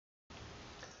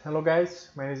Hello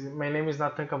guys, my name is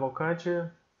Nathan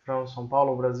Cavalcante from São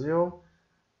Paulo, Brazil.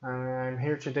 I'm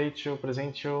here today to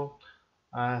present you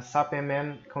SAP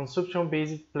MM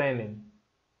consumption-based planning.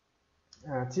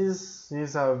 This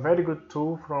is a very good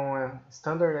tool from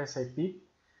standard SAP.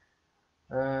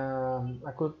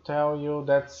 I could tell you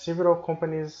that several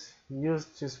companies use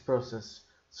this process,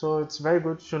 so it's very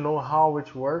good to know how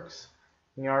it works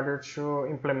in order to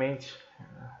implement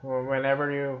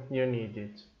whenever you need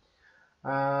it.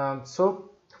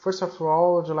 So first of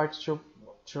all, I would like to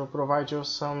provide you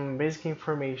some basic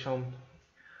information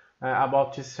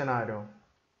about this scenario.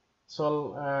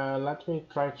 So let me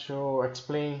try to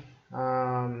explain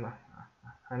a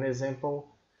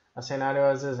scenario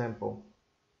as example.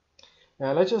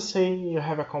 Let's just say you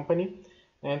have a company,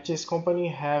 and this company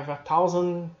have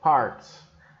 1,000 parts,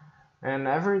 and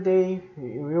every day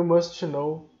you must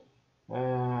know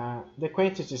the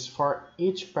quantities for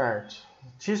each part.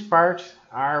 These parts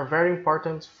are very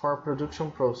important for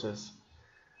production process.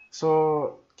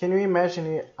 So can you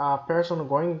imagine a person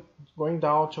going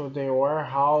down to the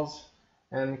warehouse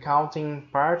and counting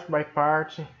part by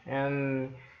part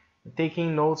and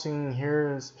taking notes in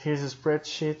his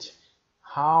spreadsheet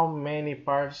how many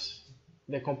parts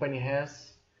the company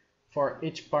has for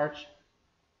each part?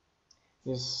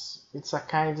 It's a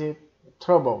kind of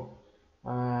trouble.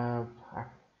 Uh,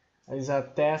 is a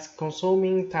task,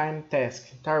 consuming time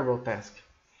task, terrible task.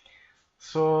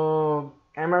 So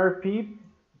MRP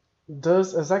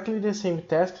does exactly the same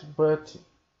task, but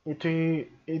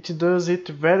it does it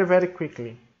very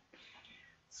quickly.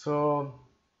 So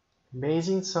based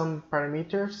on some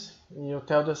parameters, you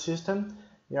tell the system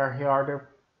your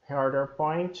reorder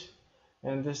point,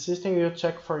 and the system will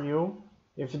check for you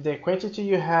if the quantity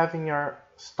you have in your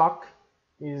stock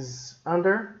is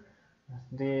under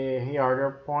the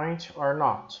reorder point or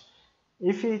not.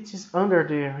 If it is under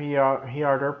the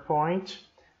reorder point,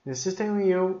 the system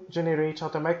will generate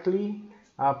automatically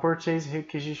a purchase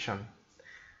requisition.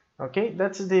 Okay,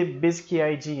 that's the basic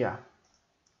idea.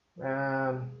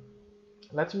 Um,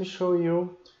 Let me show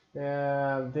you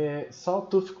the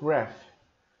sawtooth graph.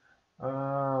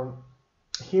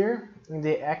 Here in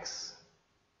the x-axis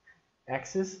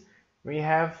we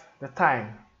have the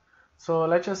time. So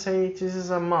let's just say this is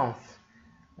a month,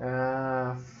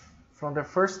 from the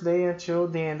first day until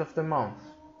the end of the month.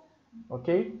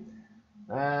 Okay,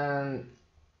 and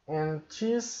in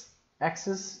this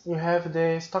axis you have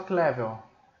the stock level,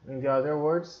 in the other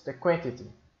words the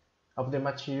quantity of the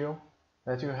material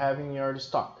that you have in your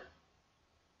stock.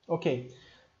 Okay,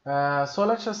 so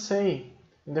let's just say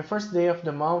in the first day of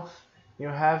the month you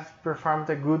have performed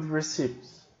a good receipt.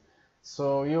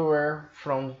 So you were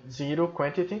from 0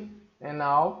 quantity and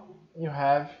now you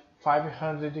have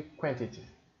 500 quantity.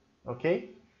 Okay,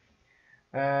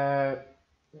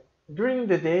 during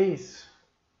the days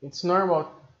it's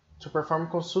normal to perform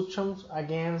consumptions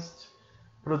against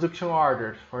production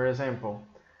orders, for example.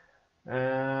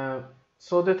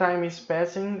 So the time is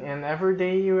passing and every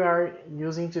day you are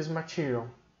using this material.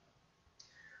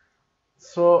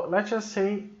 So let's just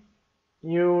say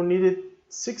you needed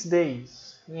 6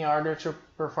 days in order to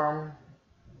perform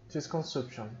this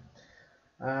consumption.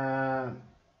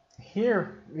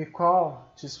 Here we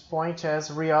call this point as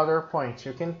reorder point.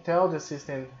 You can tell the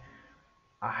system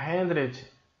 100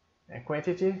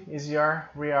 quantity is your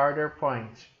reorder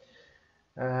point.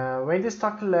 When the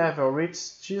stock level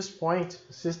reaches this point,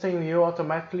 the system will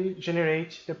automatically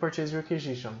generate the purchase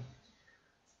requisition.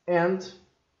 And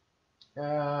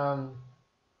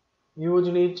you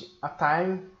would need a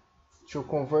time to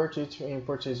convert it in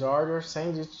purchase order,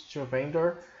 send it to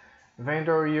vendor.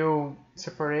 Vendor will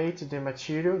separate the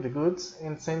material, the goods,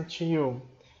 and send to you.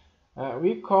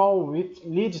 We call it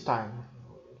lead time,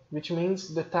 which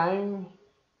means the time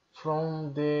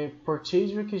from the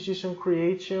purchase requisition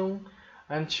creation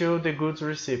until the goods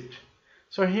received.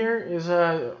 So here is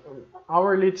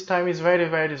our lead time is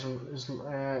very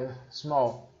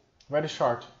small, very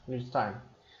short lead time.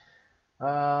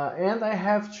 And I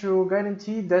have to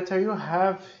guarantee that you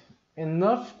have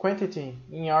enough quantity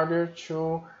in order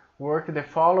to work the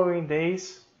following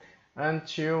days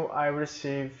until I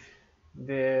receive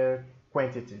the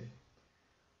quantity,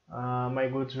 my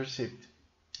goods received.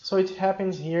 So it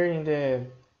happens here in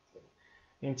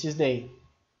this day,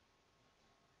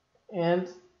 and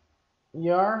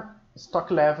your stock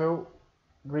level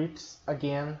reaches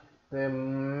again the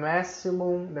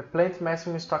plant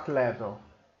maximum stock level.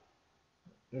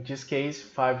 In this case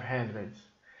 500,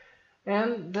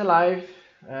 and the life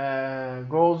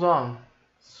goes on.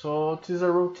 So it is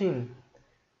a routine.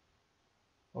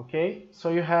 Okay, so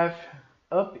you have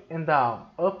up and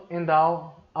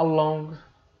down along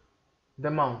the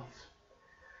month.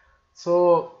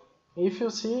 So if you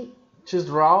see this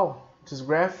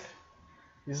graph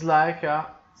is like a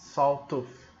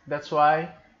sawtooth. That's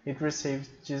why it received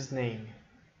this name.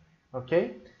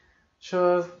 Okay?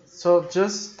 So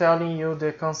just telling you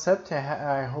the concept,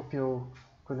 I hope you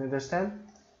could understand.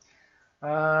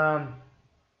 Let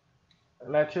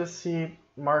us see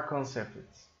more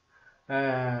concepts.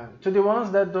 To the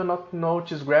ones that do not know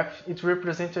this graph, it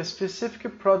represents a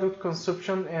specific product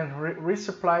consumption and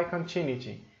resupply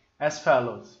continuity as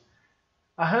follows.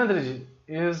 100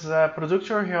 is a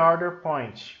producer reorder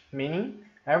point, meaning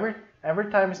every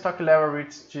time stock level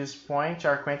reaches this point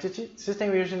or quantity,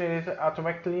 system will generate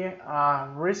automatically a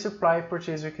resupply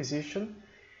purchase requisition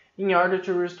in order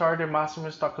to restore the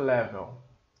maximum stock level.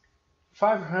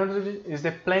 500 is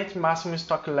the plant maximum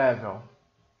stock level.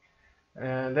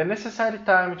 The necessary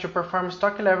time to perform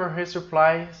stock level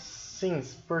resupply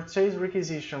since purchase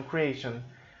requisition creation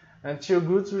until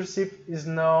goods receipt is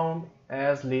known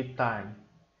as lead time.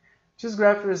 This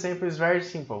graph example is very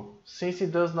simple, since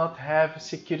it does not have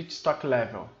security stock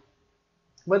level.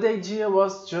 But the idea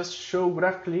was just show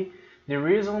graphically the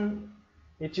reason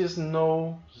it is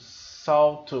no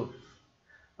sawtooth.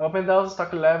 Up and down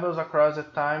stock levels across the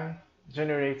time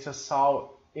generates a saw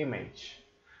image.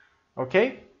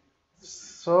 Okay?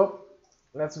 So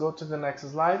let's go to the next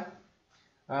slide.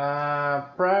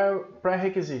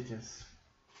 Prerequisites.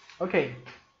 Okay,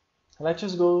 let's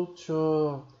just go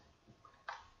to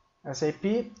SAP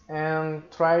and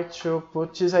try to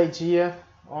put this idea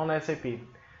on SAP.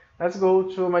 Let's go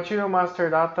to Material Master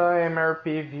Data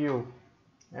MRP view,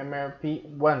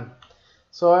 MRP1.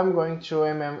 So I'm going to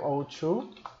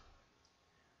MMO2.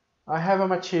 I have a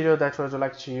material that I would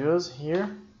like to use here,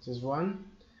 this one.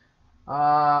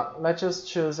 Let's just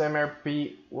choose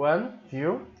MRP1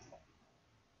 view,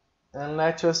 and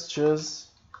let's just choose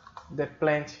the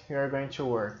plant we are going to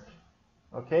work.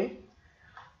 Okay?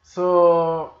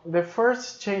 So the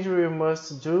first change we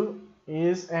must do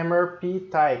is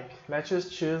MRP type. Let's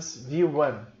just choose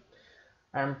view1.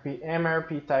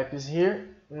 MRP type is here.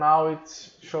 Now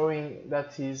it's showing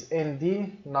that is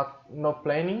ND, no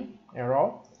planning at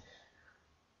all.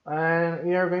 And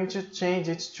we are going to change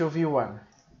it to view1.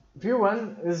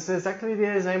 View1 is exactly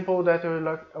the example that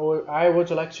I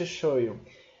would like to show you.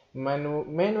 Manual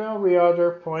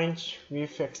reorder point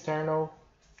with external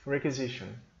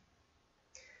requisition.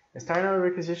 External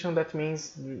requisition, that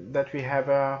means that we have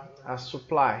a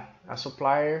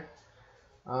supplier,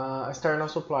 external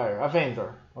supplier, a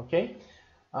vendor. Okay.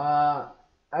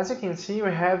 As you can see,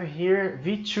 we have here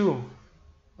V2.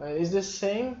 It's the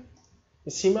same,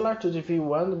 it's similar to the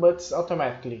V1, but it's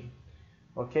automatically.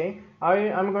 Okay.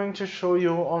 I'm going to show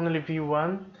you only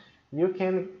V1. You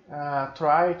can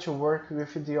try to work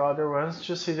with the other ones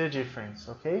to see the difference.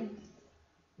 Okay.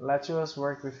 Let us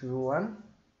work with V1.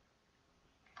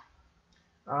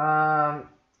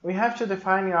 We have to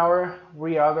define our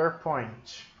reorder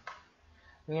point.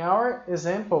 In our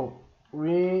example,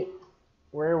 we're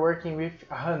working with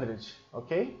 100,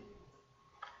 okay?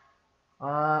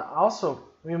 Also,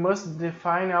 we must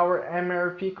define our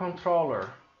MRP controller.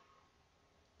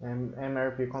 And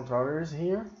MRP controller is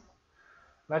here.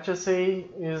 Let's just say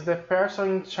is the person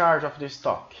in charge of the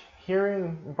stock. Here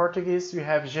in Portuguese, we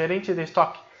have gerente de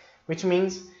stock, which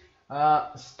means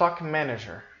stock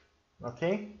manager.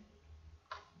 Okay.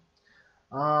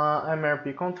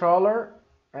 MRP controller.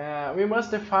 We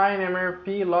must define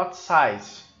MRP lot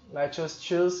size. Let's just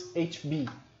choose HB.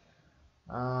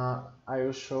 I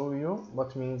will show you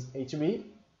what means HB.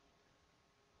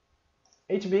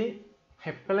 HB,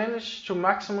 replenish to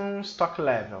maximum stock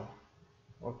level.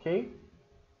 Okay.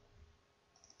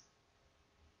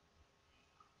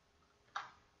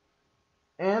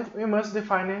 And we must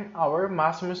define our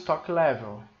maximum stock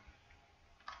level.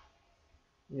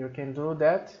 You can do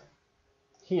that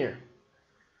here.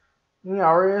 In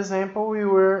our example, we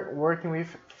were working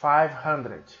with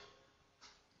 500.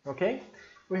 Okay?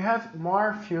 We have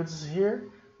more fields here,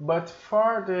 but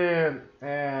for the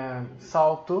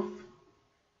sawtooth,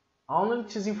 only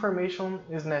this information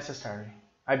is necessary,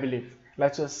 I believe.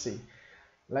 Let's just see.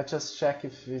 Let's just check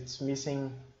if it's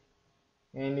missing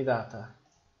any data.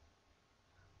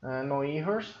 No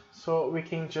errors, so we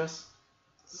can just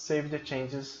save the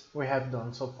changes we have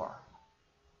done so far.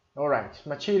 Alright,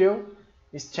 material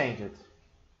is changed.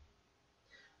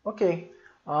 Okay,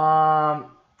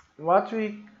 what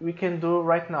we can do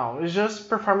right now is just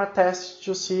perform a test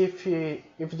to see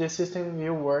if the system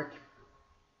will work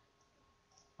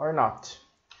or not.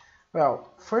 Well,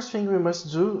 first thing we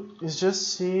must do is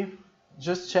just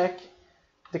check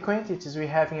the quantities we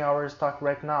have in our stock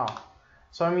right now.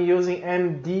 So I'm using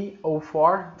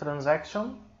MD04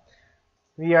 transaction.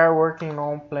 We are working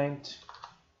on plant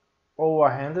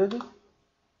O100.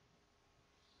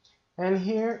 And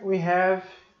here we have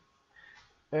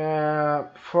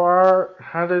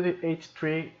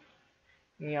 483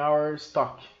 in our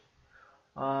stock,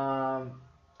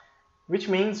 which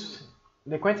means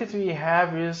the quantity we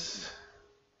have is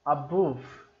above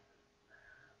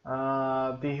the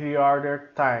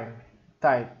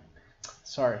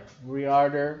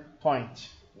reorder point,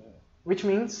 which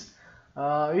means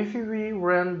if we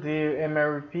run the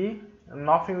MRP,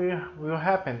 nothing will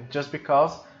happen, just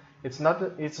because it's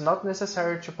not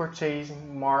necessary to purchase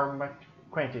more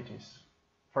quantities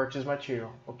for this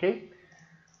material. Okay,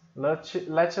 let's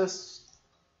just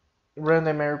run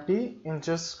MRP and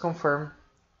just confirm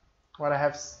what I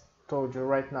have told you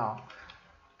right now.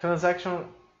 Transaction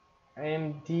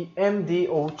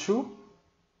MD02.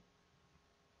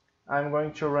 I'm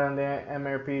going to run the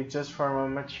MRP just for my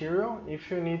material.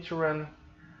 If you need to run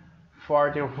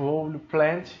for the whole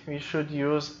plant, we should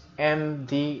use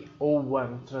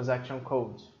MD01 transaction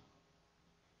code.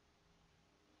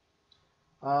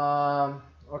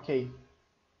 Okay,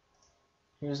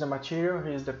 here's the material,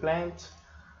 here's the plant.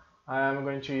 I'm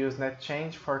going to use net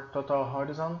change for total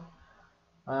horizon.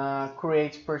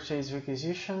 Create purchase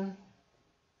requisition.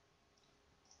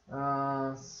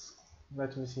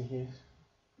 Let me see here.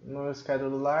 No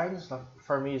scheduled lines.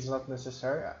 For me, it's not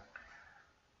necessary.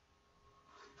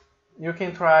 You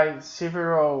can try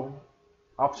several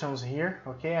options here.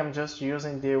 Okay, I'm just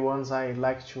using the ones I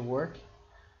like to work.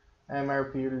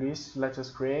 MRP list. Let us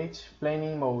create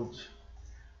planning mode.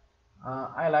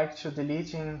 I like to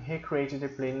delete and recreate the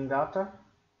planning data.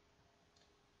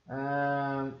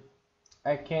 I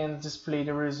can display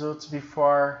the results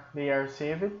before they are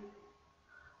saved.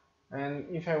 And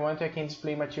if I want, I can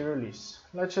display material list.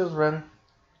 Let's just run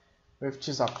with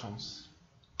these options.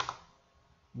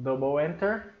 Double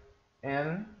enter,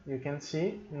 and you can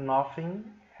see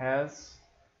nothing has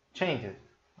changed.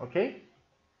 Okay?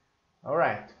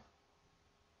 Alright.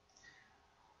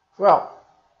 Well,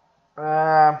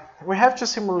 we have to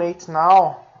simulate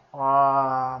now.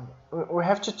 We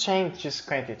have to change this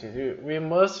quantity. We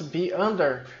must be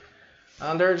under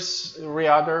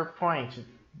reorder point,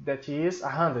 that is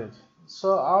 100.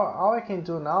 So all I can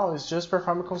do now is just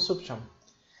perform a consumption.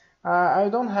 I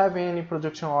don't have any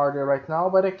production order right now,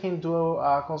 but I can do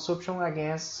a consumption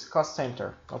against cost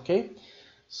center. Okay,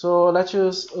 so let's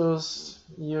use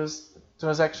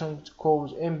transaction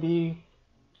code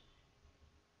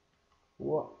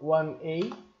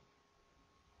MB1A.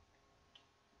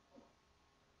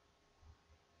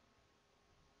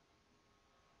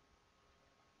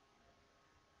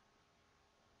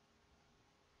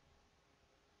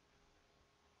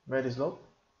 Very slow.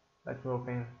 Let me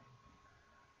open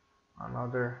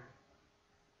another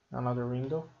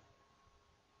window,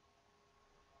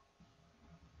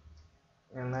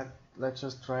 and let's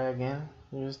just try again.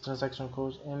 Use transaction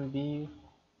code MB1A.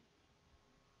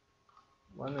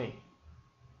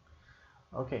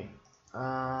 Okay,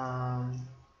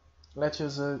 let's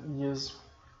use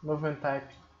movement type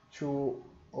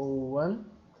 201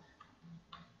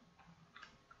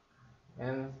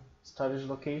 and storage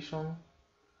location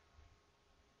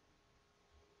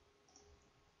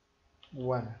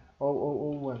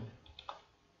 0001.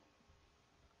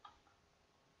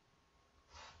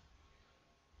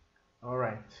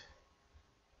 Alright.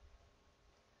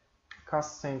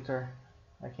 Cost center,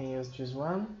 I can use this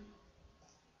one.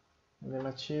 And the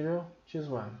material, this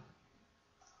one.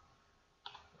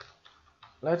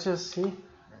 Let's just see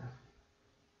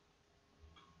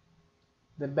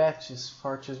the batches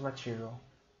for this material.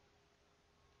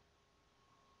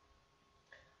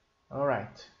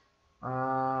 Alright.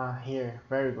 Here,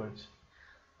 very good.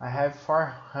 I have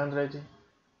 400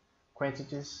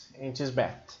 quantities in this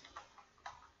batch.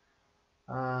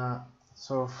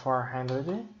 So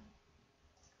 400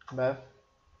 batch,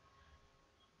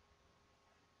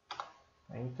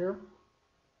 enter.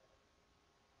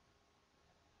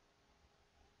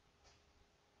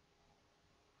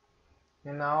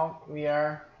 And now we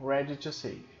are ready to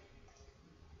save.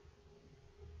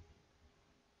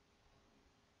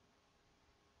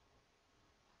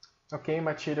 Okay,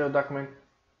 material document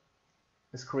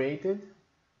is created,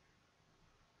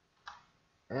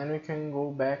 and we can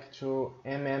go back to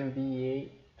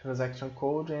MMBA transaction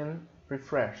code and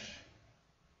refresh.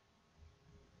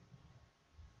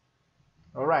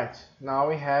 Alright, now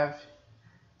we have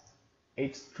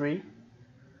 83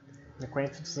 the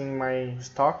quantities in my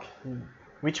stock,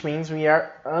 which means we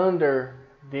are under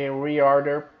the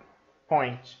reorder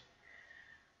point.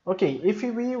 Okay, if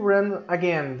we run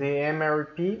again the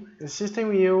MRP, the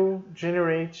system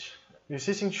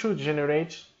should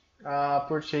generate a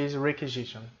purchase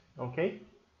requisition. Okay,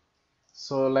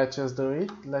 so let's just do it.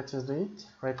 Let's just do it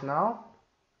right now.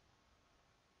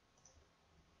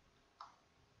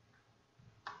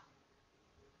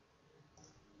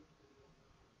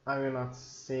 I will not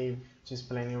save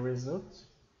display new results.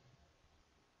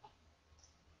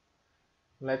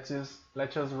 Let's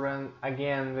just run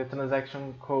again the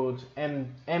transaction code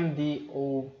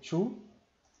MD02.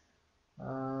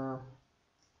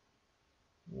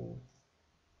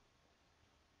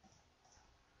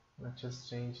 Let's just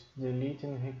change delete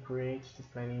and recreate the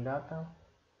planning data.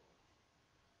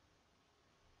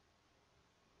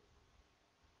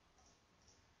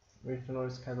 With no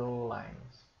schedule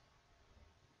lines.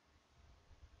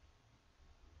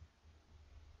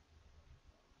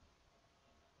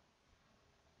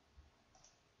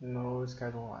 No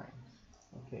schedule lines.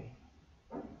 Okay.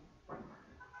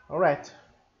 All right.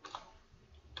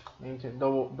 Enter,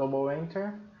 double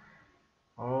enter.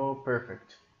 Oh,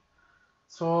 perfect.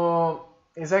 So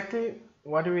exactly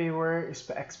what we were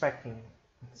expecting.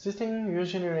 System will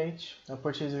generate a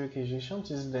purchase requisition.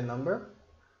 This is the number,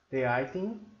 the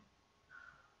item,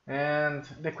 and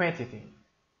the quantity.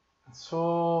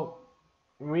 So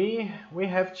we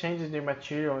have changed the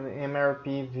material in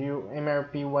MRP view,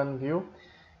 MRP1 view.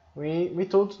 We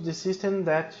told the system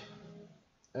that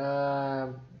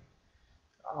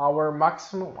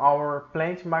our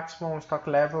plant maximum stock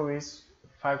level is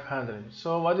 500.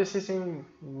 So what the system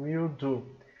will do?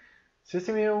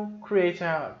 System will create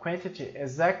a quantity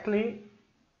exactly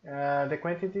the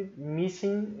quantity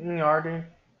missing in order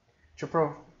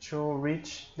to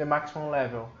reach the maximum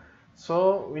level.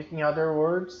 So, in other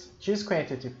words, this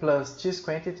quantity plus this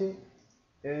quantity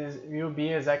will be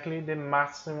exactly the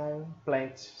maximum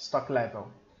plant stock level.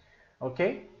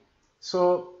 Okay,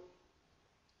 so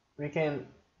we can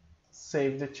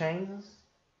save the changes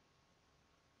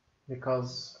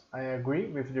because I agree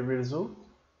with the result.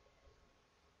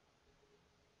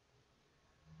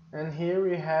 And here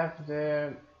we have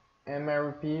the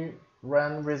MRP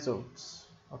run results.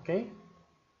 Okay.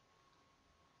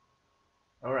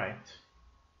 All right.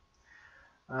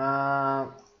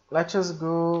 Let's just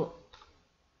go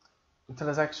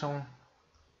transaction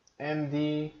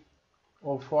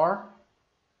MD04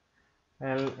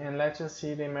 and let's just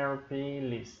see the MRP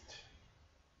list.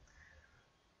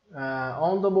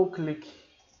 On double click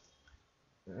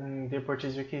in the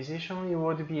purchase requisition, you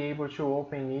would be able to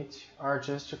open it or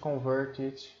just to convert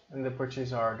it in the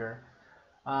purchase order.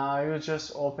 You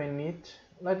just open it.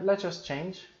 Let's just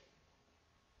change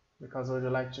because I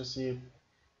would like to see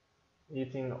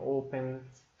it in open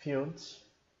fields.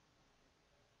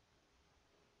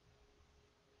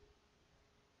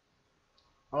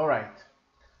 All right.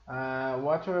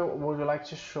 What would you like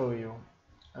to show you?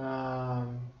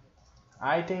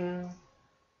 Item,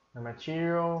 the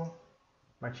material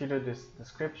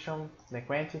description, the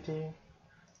quantity,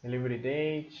 delivery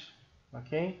date.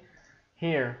 Okay.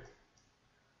 Here,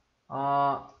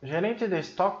 gerente de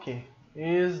estoque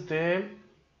is the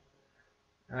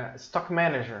stock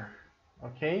manager.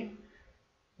 Okay,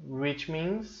 which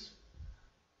means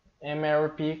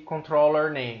MRP controller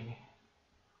name.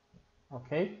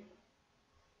 Okay.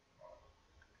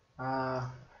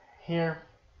 Here,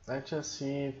 let's just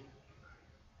see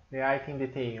the item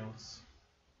details.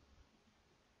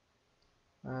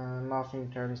 Nothing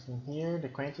interesting here. The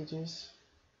quantities.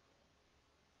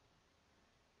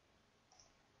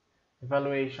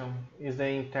 Evaluation is the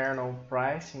internal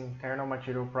price, internal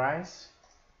material price.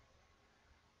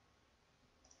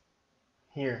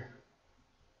 Here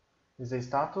is the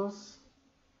status.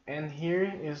 And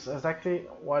here is exactly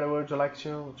what I would like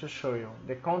to show you.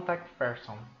 The contact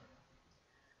person.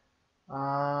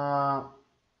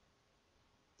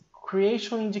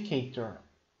 Creation indicator.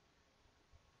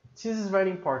 This is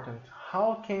very important.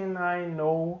 How can I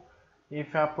know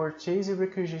if a purchase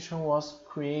requisition was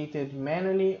created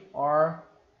manually or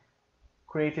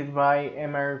created by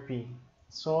MRP?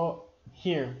 So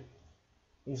here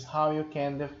is how you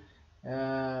can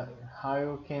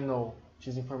know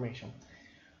this information.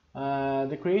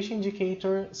 The creation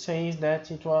indicator says that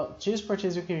this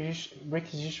purchase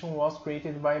requisition was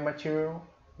created by Material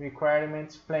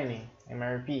Requirements Planning,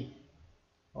 MRP.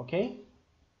 Okay.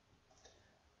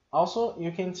 Also,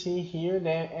 you can see here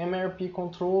the MRP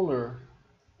controller,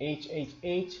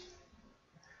 HHH,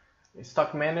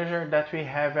 stock manager that we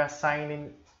have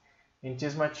assigned in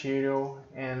this material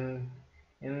and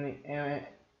in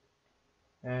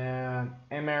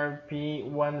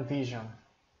MRP1 Vision.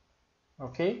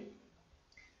 Okay,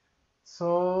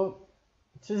 so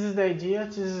this is the idea.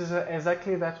 This is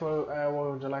exactly that what I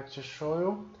would like to show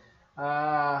you.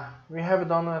 We have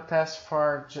done a test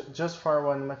for just for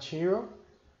one material.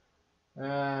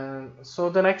 So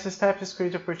the next step is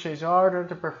create a purchase order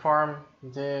to perform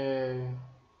the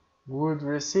good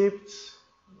receipts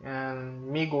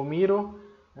and Miro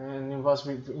and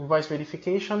invoice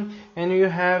verification, and you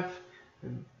have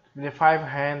the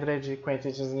 500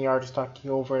 quantities in your stock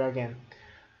over again.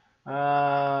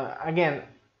 Again,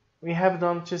 we have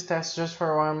done this test just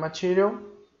for one material,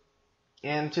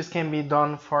 and this can be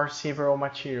done for several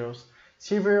materials,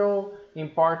 several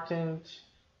important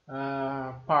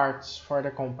parts for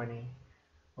the company.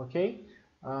 Okay,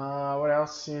 what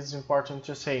else is important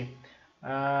to say?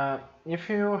 If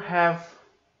you have,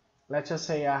 let's just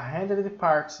say, 100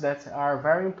 parts that are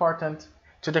very important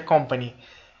to the company,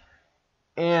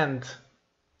 and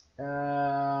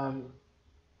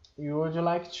you would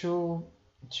like to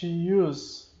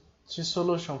use this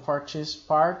solution for these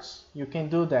parts, you can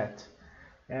do that.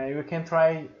 You can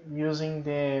try using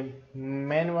the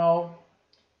manual,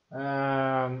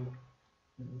 the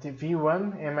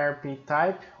V1 MRP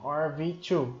type or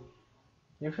V2.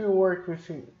 If you work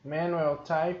with manual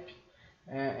type,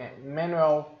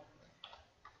 manual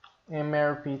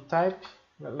MRP type,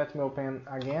 let me open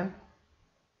again.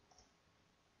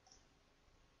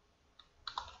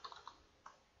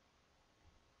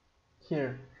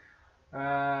 Here,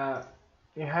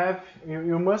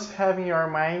 you must have in your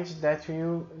mind that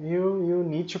you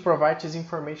need to provide this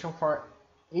information for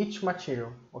each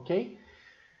material. Okay.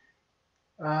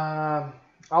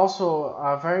 Also,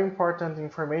 a very important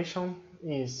information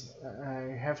is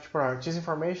you have to provide this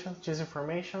information, this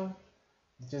information,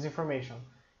 this information.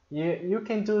 You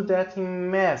can do that in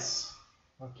mass.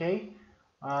 Okay.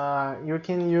 You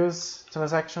can use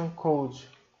transaction code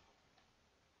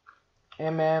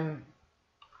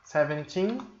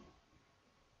MM17,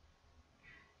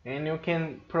 and you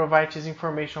can provide this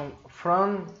information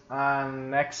from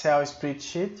an Excel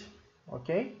spreadsheet.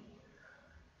 Okay.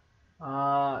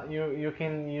 You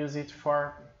can use it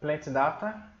for plant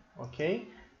data. Okay.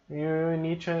 You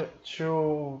need to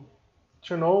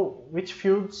know which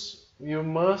fields you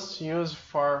must use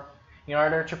in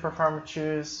order to perform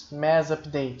this mass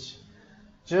update.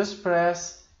 Just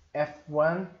press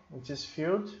F1 in this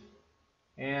field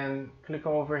and click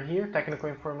over here, technical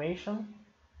information,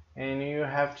 and you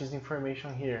have this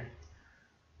information here.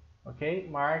 Okay,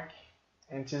 mark,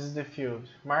 and this is the field.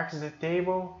 Mark the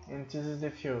table, and this is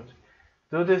the field.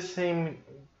 Do the same,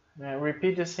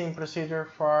 repeat the same procedure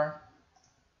for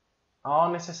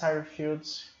all necessary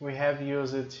fields we have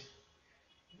used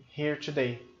here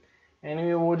today, and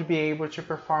we would be able to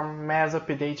perform mass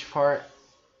update for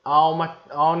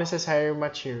all necessary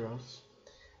materials.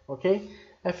 Okay,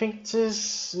 I think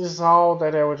this is all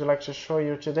that I would like to show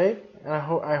you today.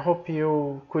 I hope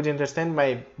you could understand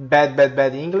my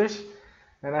bad English,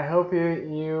 and I hope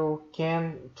you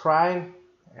can try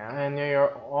on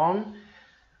your own.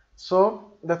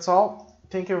 So that's all.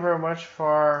 Thank you very much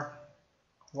for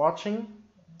watching.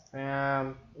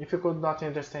 If you could not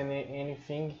understand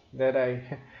anything that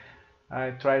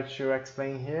I tried to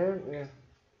explain here,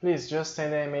 please just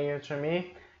send an email to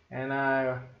me, and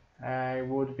I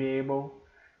would be able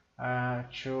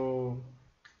to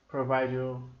provide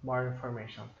you more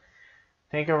information.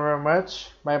 Thank you very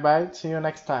much. Bye bye. See you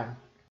next time.